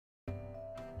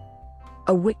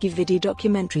a WikiVidi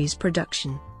documentaries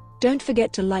production. Don't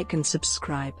forget to like and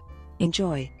subscribe.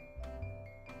 Enjoy.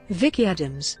 Vicki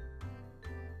Adams.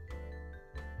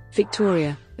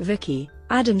 Victoria, Vicki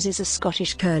Adams is a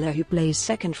Scottish curler who plays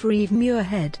second for Eve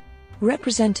Muirhead.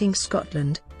 Representing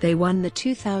Scotland, they won the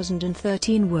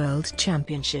 2013 World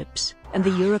Championships and the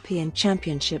European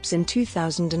Championships in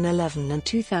 2011 and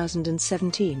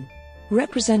 2017.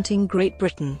 Representing Great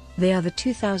Britain, they are the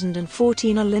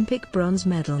 2014 Olympic bronze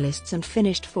medalists and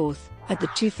finished fourth at the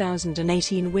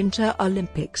 2018 Winter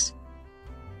Olympics.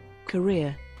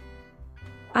 Career.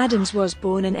 Adams was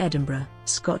born in Edinburgh,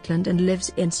 Scotland and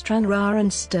lives in Stranraer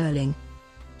and Stirling.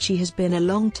 She has been a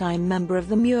long-time member of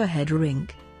the Muirhead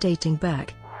rink, dating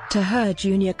back to her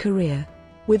junior career.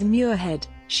 With Muirhead,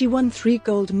 she won 3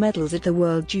 gold medals at the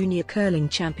World Junior Curling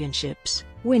Championships,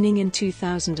 winning in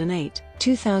 2008,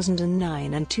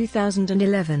 2009 and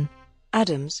 2011.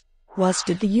 Adams, whilst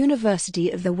at the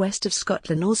University of the West of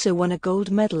Scotland, also won a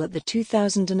gold medal at the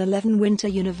 2011 Winter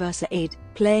Universiade,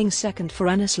 playing second for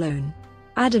Anna Sloan.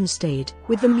 Adams stayed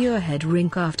with the Muirhead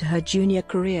rink after her junior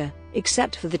career,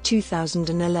 except for the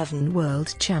 2011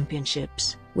 World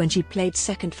Championships, when she played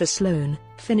second for Sloan,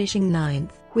 finishing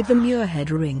 9th. With the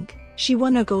Muirhead rink, she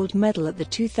won a gold medal at the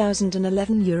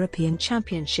 2011 European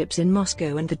Championships in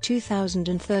Moscow and the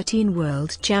 2013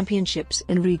 World Championships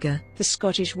in Riga. The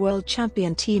Scottish world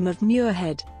champion team of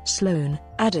Muirhead, Sloan,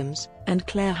 Adams, and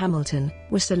Claire Hamilton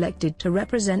were selected to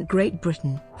represent Great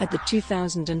Britain at the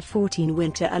 2014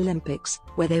 Winter Olympics,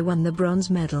 where they won the bronze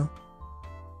medal.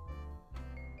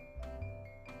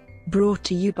 Brought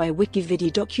to you by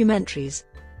WikiVidi Documentaries.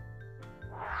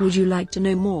 Would you like to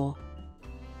know more?